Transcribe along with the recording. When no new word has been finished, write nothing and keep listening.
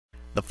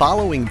The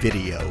following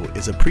video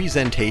is a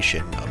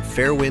presentation of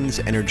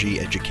Fairewinds Energy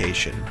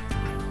Education.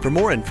 For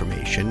more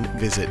information,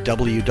 visit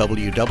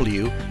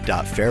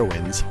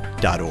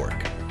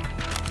www.fairewinds.org.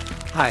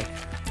 Hi,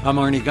 I'm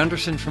Arnie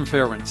Gundersen from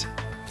Fairewinds.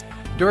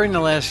 During the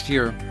last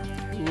year,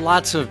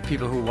 lots of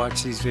people who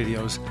watch these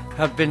videos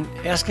have been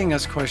asking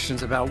us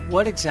questions about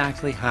what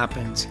exactly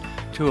happens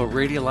to a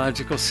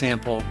radiological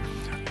sample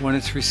when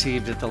it's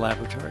received at the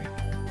laboratory.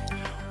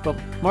 Well,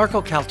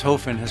 Marco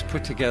Kaltofen has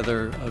put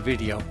together a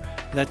video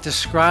that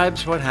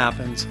describes what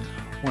happens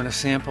when a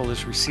sample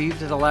is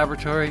received at a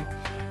laboratory,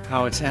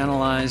 how it's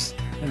analyzed,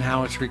 and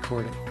how it's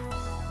recorded.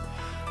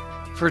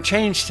 For a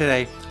change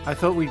today, I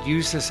thought we'd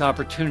use this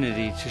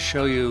opportunity to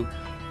show you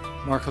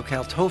Marco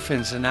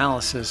Kaltofen's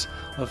analysis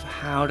of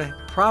how to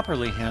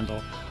properly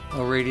handle a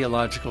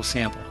radiological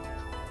sample.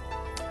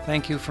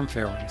 Thank you from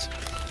Fairewinds.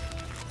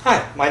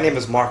 Hi, my name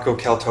is Marco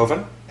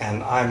Kaltofen,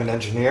 and I'm an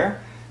engineer,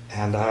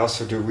 and I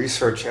also do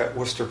research at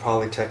Worcester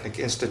Polytechnic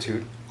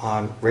Institute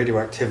on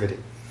radioactivity.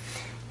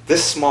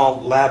 This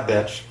small lab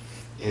bench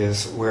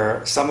is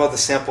where some of the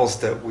samples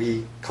that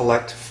we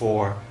collect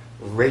for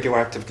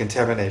radioactive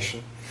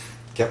contamination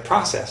get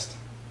processed.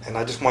 And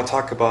I just want to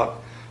talk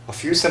about a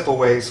few simple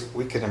ways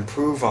we can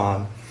improve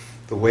on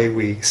the way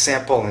we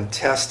sample and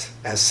test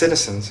as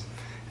citizens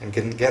and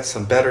can get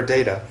some better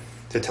data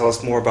to tell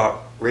us more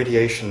about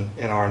radiation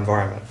in our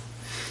environment.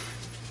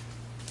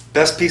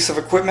 Best piece of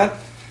equipment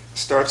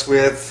starts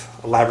with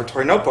a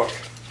laboratory notebook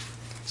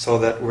so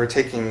that we're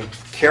taking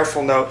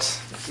careful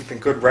notes, keeping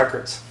good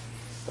records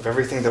of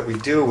everything that we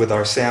do with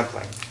our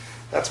sampling.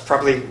 That's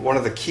probably one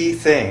of the key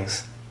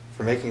things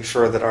for making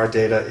sure that our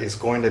data is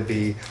going to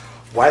be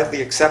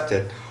widely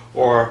accepted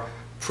or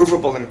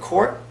provable in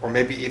court or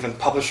maybe even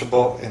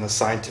publishable in a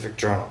scientific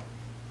journal.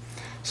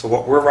 So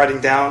what we're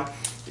writing down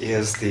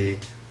is the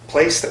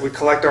place that we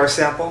collect our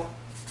sample,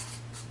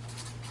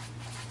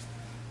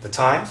 the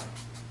time,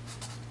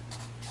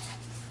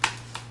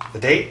 the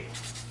date,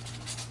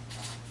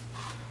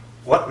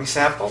 what we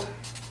sampled,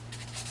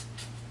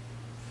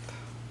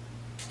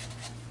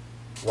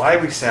 why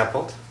we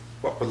sampled,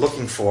 what we're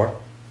looking for,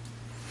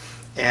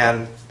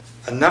 and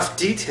enough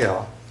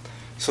detail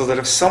so that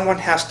if someone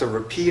has to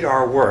repeat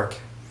our work,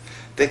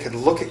 they can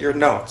look at your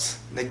notes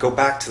and they go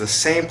back to the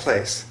same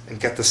place and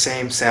get the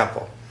same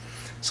sample.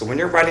 So when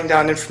you're writing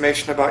down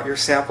information about your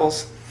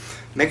samples,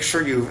 make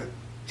sure you've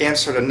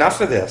answered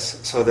enough of this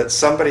so that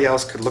somebody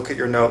else could look at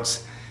your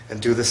notes and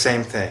do the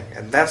same thing.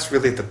 And that's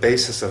really the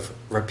basis of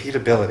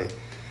repeatability,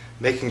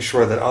 making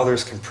sure that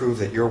others can prove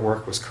that your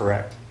work was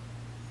correct.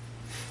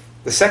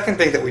 The second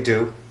thing that we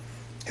do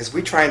is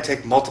we try and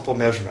take multiple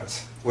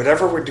measurements.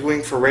 Whatever we're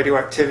doing for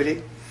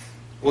radioactivity,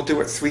 we'll do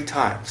it 3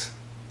 times.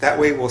 That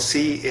way we'll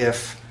see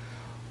if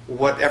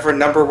whatever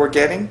number we're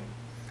getting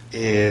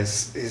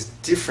is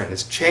different,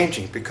 is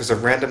changing because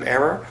of random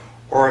error,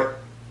 or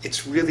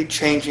it's really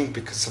changing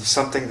because of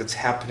something that's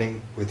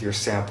happening with your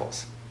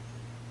samples.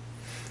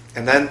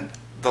 And then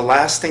the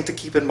last thing to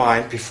keep in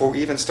mind before we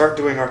even start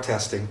doing our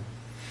testing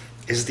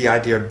is the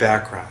idea of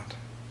background.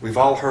 We've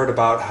all heard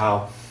about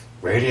how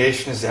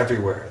radiation is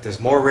everywhere. There's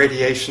more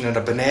radiation in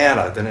a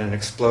banana than in an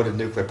exploded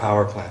nuclear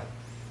power plant.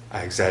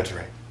 I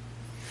exaggerate.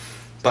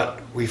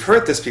 But we've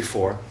heard this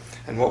before,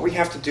 and what we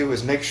have to do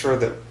is make sure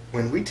that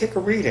when we take a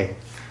reading,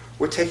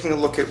 we're taking a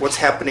look at what's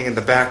happening in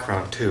the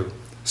background too.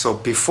 So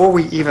before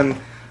we even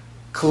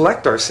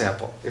collect our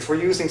sample, if we're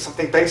using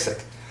something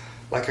basic,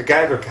 like a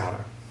Geiger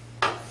counter,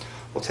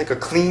 we'll take a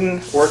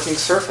clean working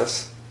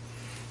surface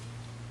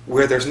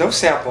where there's no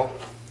sample,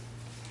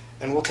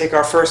 and we'll take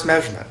our first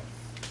measurement.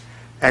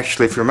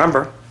 Actually, if you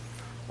remember,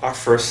 our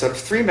first set of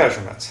 3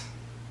 measurements.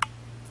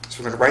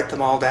 So we're going to write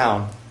them all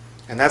down,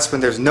 and that's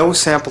when there's no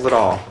sample at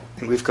all,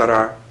 and we've got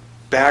our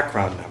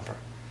background number.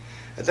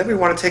 And then we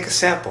want to take a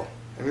sample,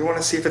 and we want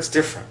to see if it's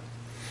different.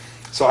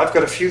 So I've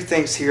got a few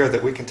things here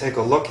that we can take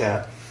a look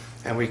at,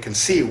 and we can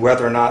see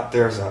whether or not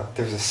there's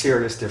a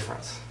serious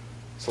difference.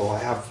 So I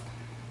have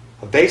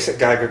a basic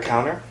Geiger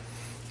counter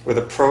with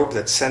a probe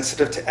that's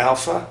sensitive to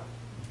alpha,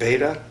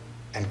 beta,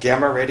 and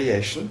gamma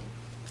radiation.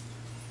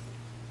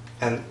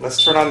 And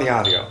let's turn on the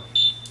audio.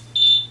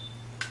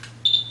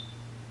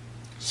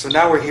 So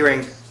now we're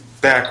hearing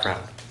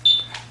background.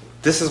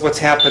 This is what's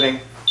happening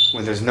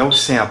when there's no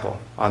sample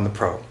on the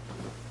probe.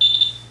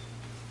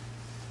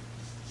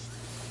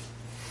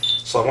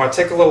 So I want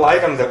to take a little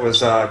item that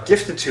was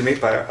gifted to me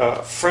by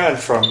a friend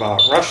from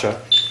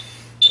Russia,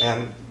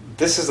 and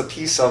this is a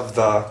piece of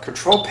the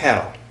control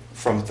panel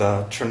from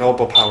the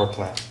Chernobyl power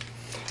plant.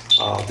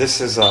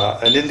 This is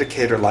an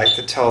indicator light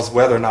that tells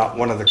whether or not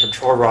one of the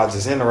control rods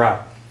is in or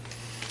out.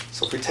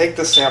 So if we take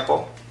this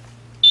sample,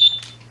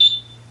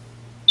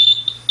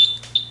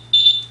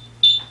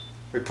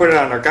 we put it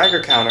on our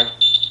Geiger counter,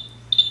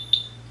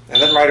 and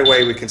then right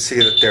away we can see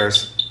that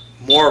there's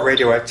more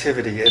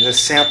radioactivity in this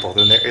sample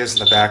than there is in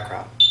the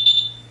background.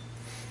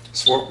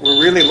 So what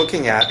we're really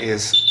looking at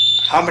is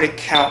how many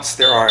counts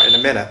there are in a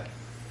minute.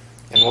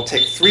 And we'll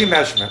take 3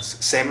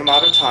 measurements, same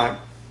amount of time,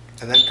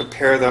 and then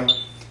compare them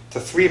to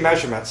 3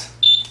 measurements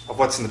of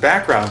what's in the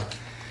background,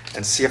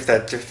 and see if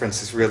that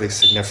difference is really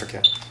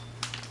significant.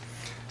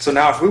 So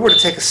now if we were to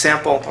take a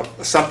sample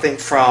of something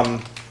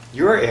from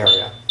your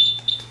area,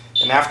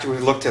 and after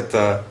we've looked at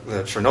the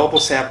Chernobyl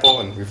sample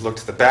and we've looked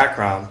at the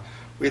background,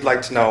 we'd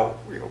like to know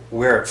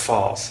where it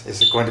falls.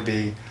 Is it going to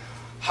be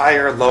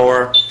higher,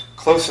 lower,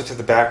 closer to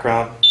the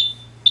background?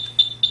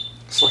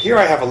 So here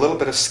I have a little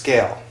bit of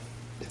scale.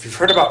 If you've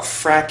heard about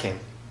fracking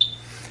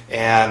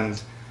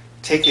and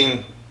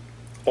taking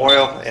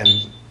oil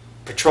and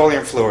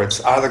petroleum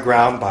fluids out of the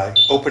ground by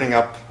opening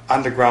up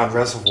underground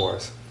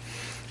reservoirs,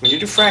 when you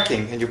do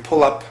fracking and you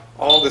pull up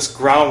all this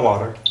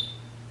groundwater,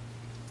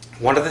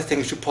 one of the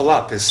things you pull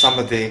up is some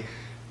of the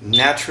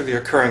naturally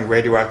occurring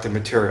radioactive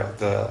material,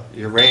 the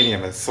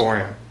uranium and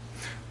thorium,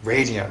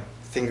 radium,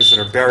 things that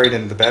are buried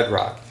in the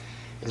bedrock,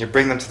 and you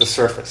bring them to the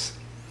surface.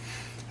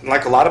 And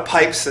like a lot of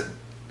pipes that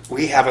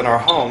we have in our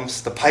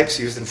homes, the pipes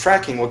used in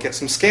fracking will get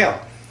some scale.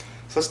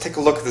 So let's take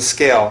a look at the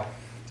scale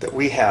that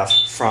we have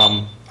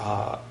from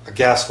a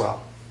gas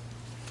well.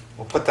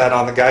 We'll put that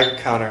on the Geiger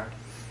counter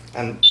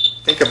and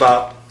think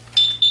about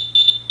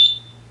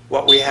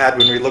what we had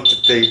when we looked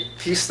at the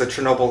piece of the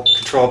Chernobyl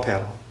control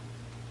panel.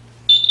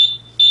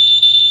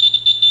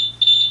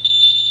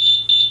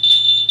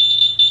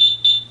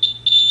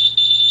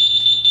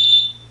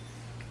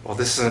 Well,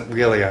 this isn't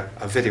really a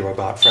video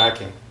about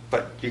fracking,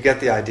 but you get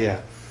the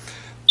idea.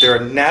 There are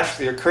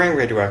naturally occurring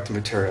radioactive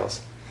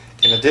materials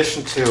in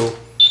addition to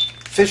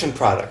fission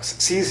products,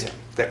 cesium,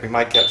 that we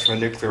might get from a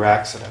nuclear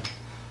accident.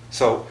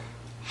 So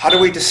how do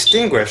we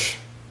distinguish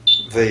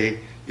the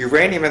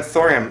uranium and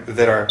thorium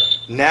that are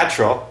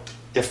natural,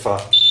 if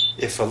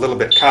a little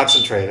bit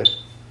concentrated,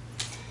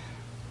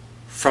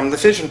 from the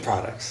fission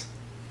products?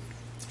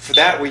 For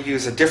that we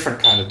use a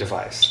different kind of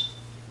device.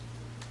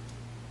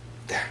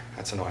 There,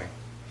 that's annoying.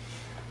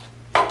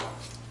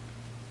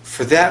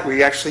 For that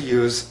we actually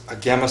use a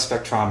gamma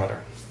spectrometer.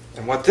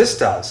 And what this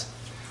does,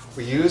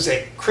 we use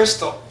a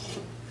crystal,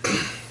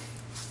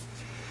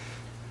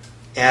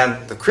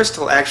 and the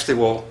crystal actually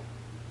will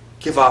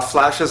give off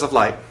flashes of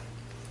light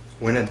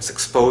when it's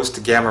exposed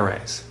to gamma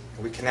rays.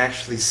 We can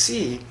actually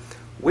see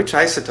which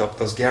isotope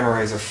those gamma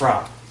rays are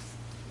from.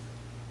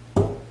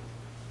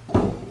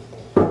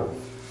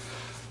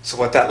 So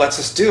what that lets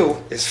us do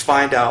is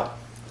find out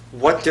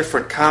what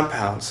different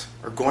compounds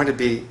are going to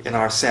be in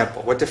our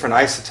sample, what different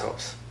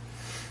isotopes.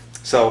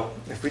 So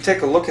if we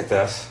take a look at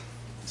this,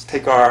 let's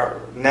take our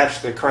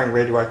naturally occurring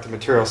radioactive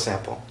material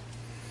sample,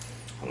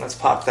 and let's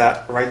pop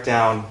that right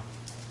down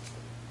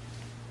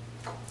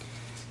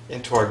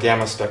into our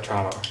gamma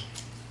spectrometer.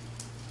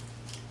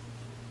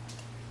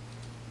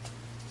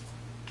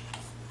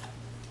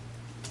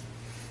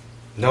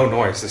 No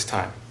noise this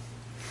time.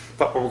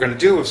 But what we're going to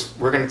do is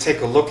we're going to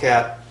take a look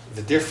at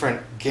the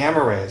different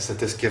gamma rays that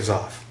this gives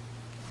off.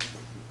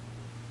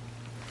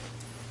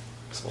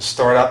 So we'll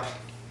start up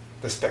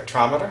the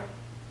spectrometer.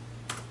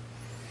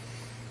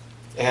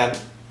 And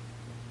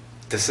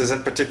this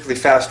isn't particularly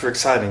fast or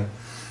exciting,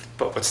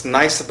 but what's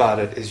nice about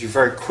it is you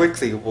very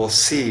quickly will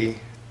see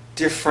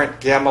different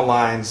gamma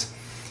lines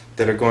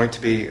that are going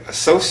to be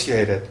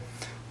associated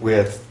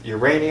with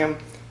uranium,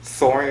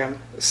 thorium,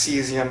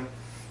 cesium.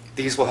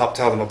 These will help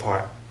tell them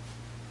apart.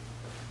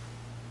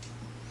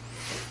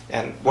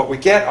 And what we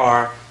get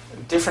are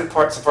different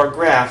parts of our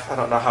graph. I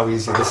don't know how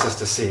easy this is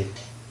to see.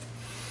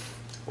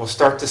 We'll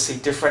start to see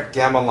different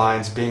gamma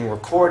lines being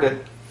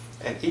recorded,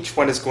 and each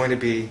one is going to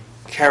be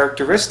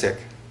characteristic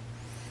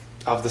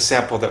of the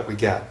sample that we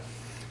get.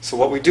 So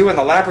what we do in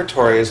the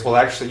laboratory is we'll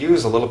actually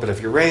use a little bit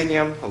of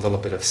uranium, a little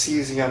bit of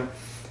cesium,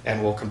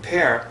 and we'll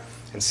compare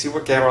and see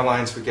what gamma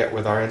lines we get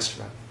with our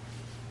instrument.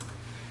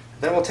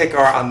 Then we'll take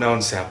our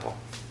unknown sample,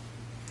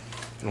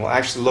 and we'll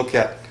actually look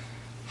at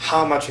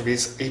how much of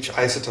each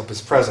isotope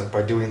is present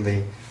by doing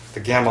the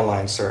gamma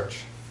line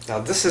search. Now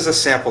this is a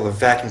sample of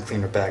vacuum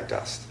cleaner bag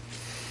dust.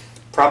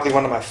 Probably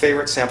one of my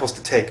favorite samples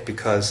to take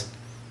because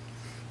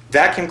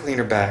vacuum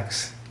cleaner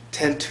bags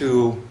tend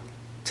to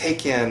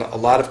take in a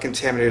lot of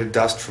contaminated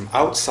dust from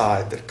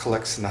outside that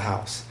collects in the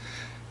house.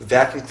 The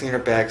vacuum cleaner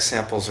bag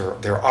samples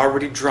they're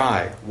already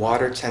dry.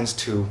 Water tends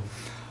to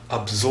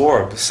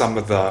absorb some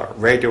of the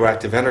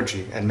radioactive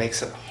energy and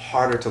makes it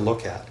harder to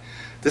look at.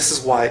 This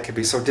is why it can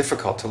be so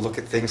difficult to look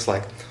at things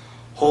like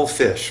whole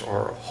fish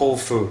or whole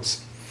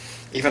foods,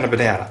 even a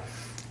banana.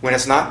 When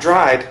it's not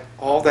dried,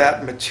 all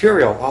that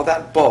material, all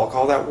that bulk,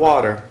 all that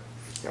water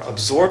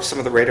absorbs some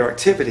of the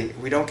radioactivity.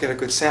 We don't get a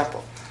good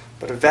sample.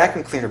 But a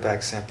vacuum cleaner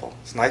bag sample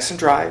is nice and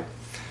dry,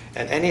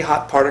 and any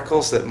hot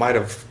particles that might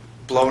have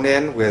blown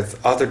in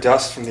with other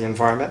dust from the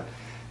environment,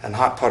 and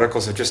hot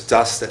particles are just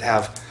dust that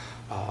have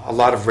a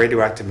lot of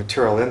radioactive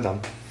material in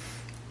them,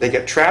 they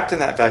get trapped in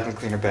that vacuum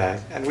cleaner bag,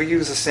 and we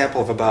use a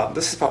sample of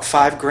this is about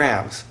 5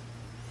 grams,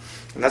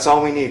 and that's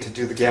all we need to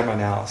do the gamma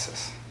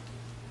analysis.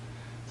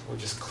 So we'll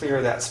just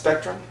clear that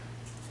spectrum.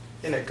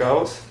 In it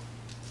goes.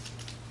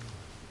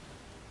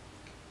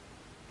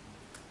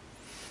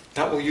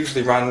 That will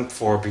usually run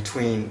for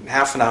between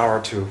half an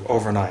hour to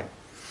overnight,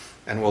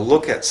 and we'll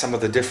look at some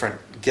of the different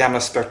gamma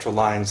spectral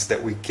lines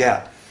that we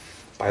get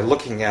by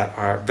looking at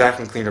our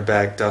vacuum cleaner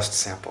bag dust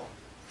sample.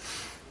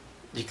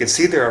 you can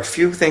see there are a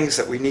few things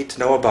that we need to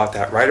know about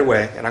that right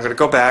away. And I'm going to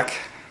go back.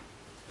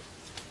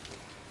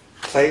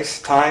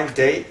 Place, time,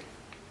 date,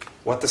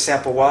 what the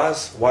sample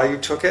was, why you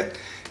took it.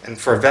 And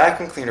for a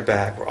vacuum cleaner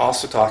bag, we're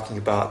also talking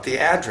about the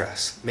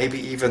address, maybe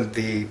even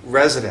the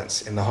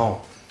residence in the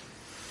home.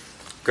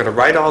 We're going to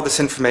write all this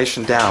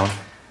information down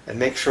and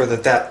make sure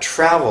that that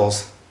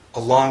travels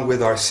along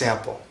with our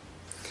sample.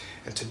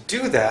 And to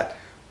do that,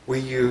 we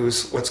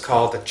use what's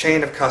called a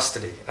chain of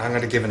custody. And I'm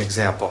going to give an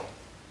example.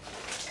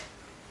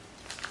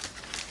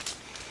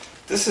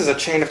 This is a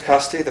chain of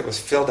custody that was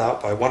filled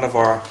out by one of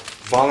our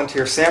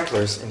volunteer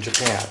samplers in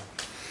Japan.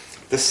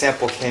 This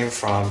sample came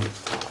from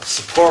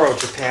Sapporo,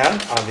 Japan,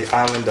 on the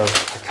island of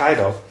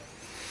Hokkaido.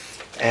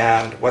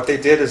 And what they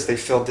did is they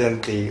filled in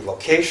the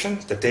location,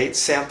 the date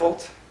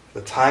sampled,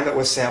 the time it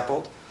was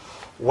sampled,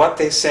 what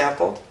they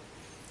sampled,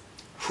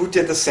 who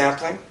did the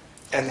sampling,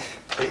 and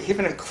they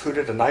even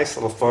included a nice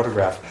little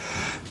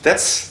photograph.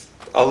 That's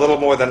a little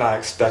more than I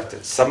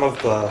expected. Some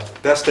of the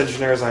best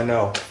engineers I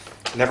know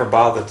never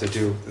bothered to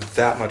do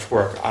that much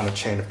work on a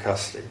chain of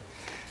custody.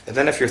 And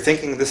then if you're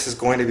thinking this is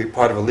going to be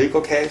part of a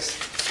legal case,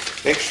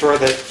 make sure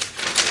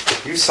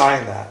that you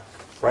sign that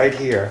right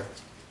here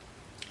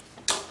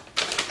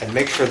and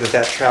make sure that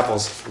that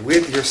travels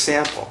with your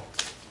sample.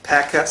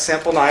 Pack that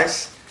sample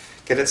nice,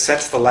 get it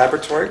sent to the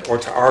laboratory or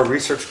to our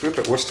research group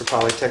at Worcester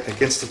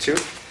Polytechnic Institute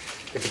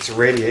if it's a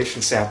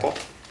radiation sample.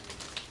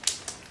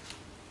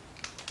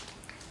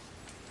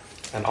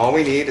 And all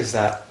we need is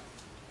that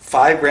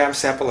 5-gram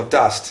sample of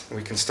dust, and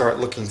we can start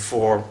looking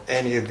for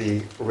any of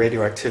the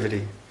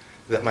radioactivity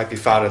that might be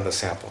found in the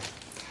sample.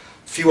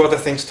 A few other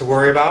things to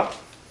worry about.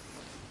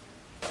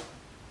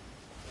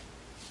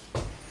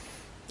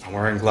 I'm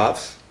wearing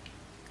gloves.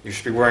 You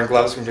should be wearing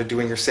gloves when you're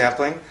doing your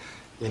sampling.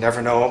 You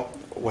never know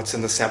what's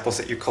in the samples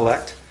that you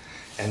collect,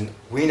 and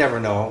we never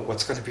know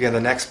what's going to be in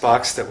the next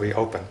box that we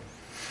open.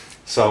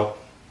 So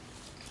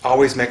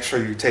always make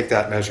sure you take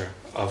that measure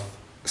of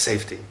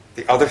safety.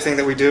 The other thing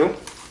that we do,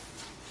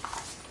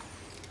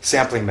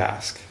 sampling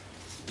mask.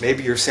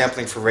 Maybe you're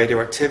sampling for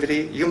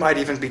radioactivity. You might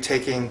even be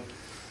taking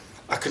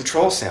a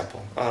control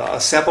sample,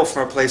 a sample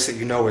from a place that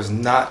you know is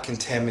not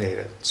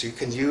contaminated. So you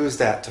can use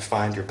that to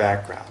find your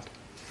background.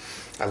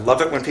 I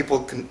love it when people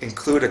can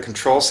include a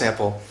control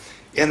sample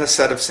in the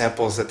set of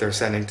samples that they're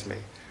sending to me.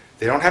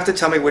 They don't have to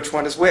tell me which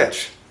one is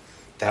which.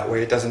 That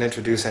way it doesn't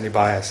introduce any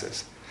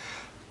biases.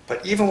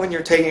 But even when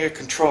you're taking a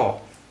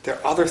control, there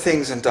are other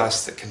things in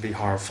dust that can be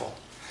harmful.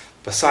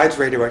 Besides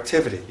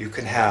radioactivity, you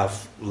can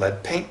have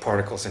lead paint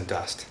particles in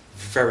dust.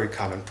 Very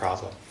common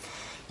problem.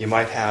 You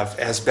might have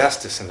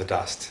asbestos in the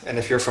dust. And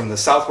if you're from the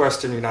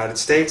southwestern United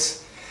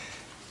States,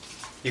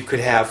 you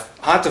could have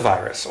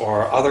hantavirus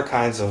or other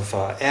kinds of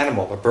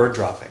animal or bird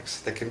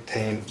droppings that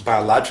contain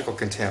biological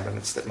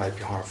contaminants that might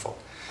be harmful.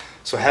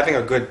 So having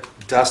a good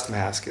dust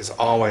mask is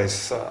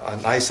always a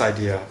nice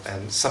idea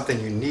and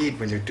something you need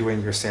when you're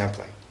doing your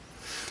sampling.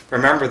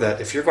 Remember that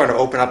if you're going to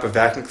open up a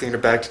vacuum cleaner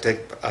bag to take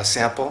a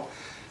sample,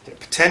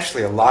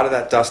 potentially a lot of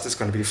that dust is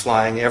going to be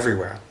flying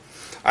everywhere.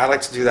 I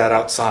like to do that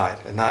outside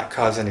and not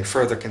cause any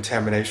further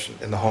contamination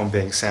in the home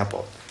being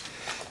sampled.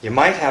 You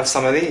might have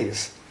some of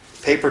these.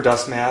 Paper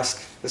dust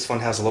mask. This one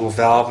has a little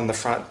valve in the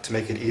front to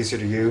make it easier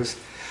to use.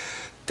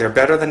 They're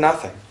better than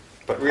nothing.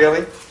 But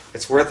really,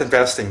 it's worth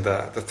investing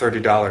the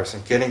 $30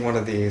 and getting one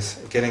of these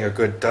and getting a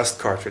good dust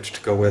cartridge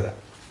to go with it.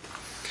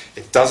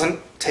 It doesn't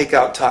take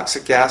out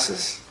toxic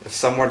gases. If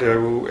someone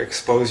were to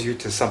expose you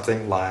to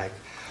something like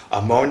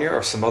ammonia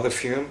or some other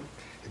fume,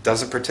 it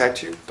doesn't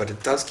protect you, but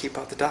it does keep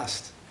out the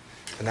dust.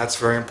 And that's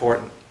very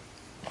important.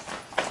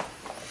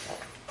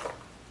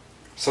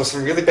 So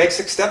some really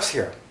basic steps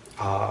here.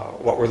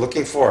 What we're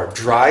looking for,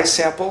 dry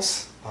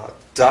samples.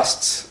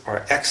 Dusts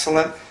are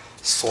excellent.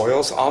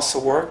 Soils also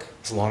work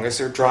as long as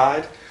they're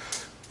dried.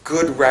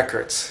 Good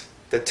records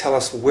that tell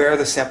us where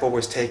the sample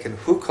was taken,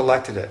 who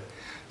collected it,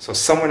 so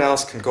someone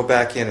else can go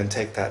back in and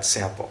take that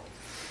sample.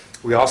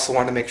 We also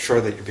want to make sure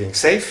that you're being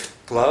safe,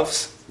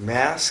 gloves,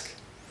 mask,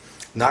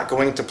 not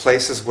going into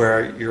places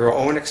where your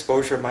own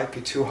exposure might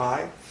be too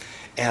high,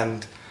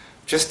 and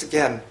just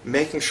again,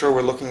 making sure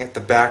we're looking at the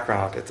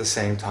background at the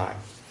same time.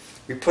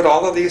 We put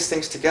all of these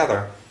things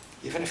together,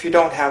 even if you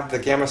don't have the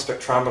gamma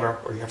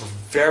spectrometer or you have a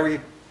very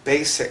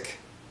basic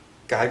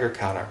Geiger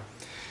counter,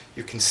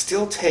 you can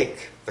still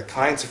take the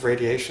kinds of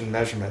radiation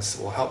measurements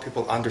that will help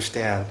people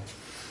understand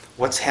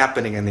what's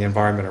happening in the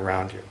environment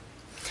around you.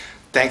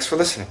 Thanks for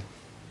listening.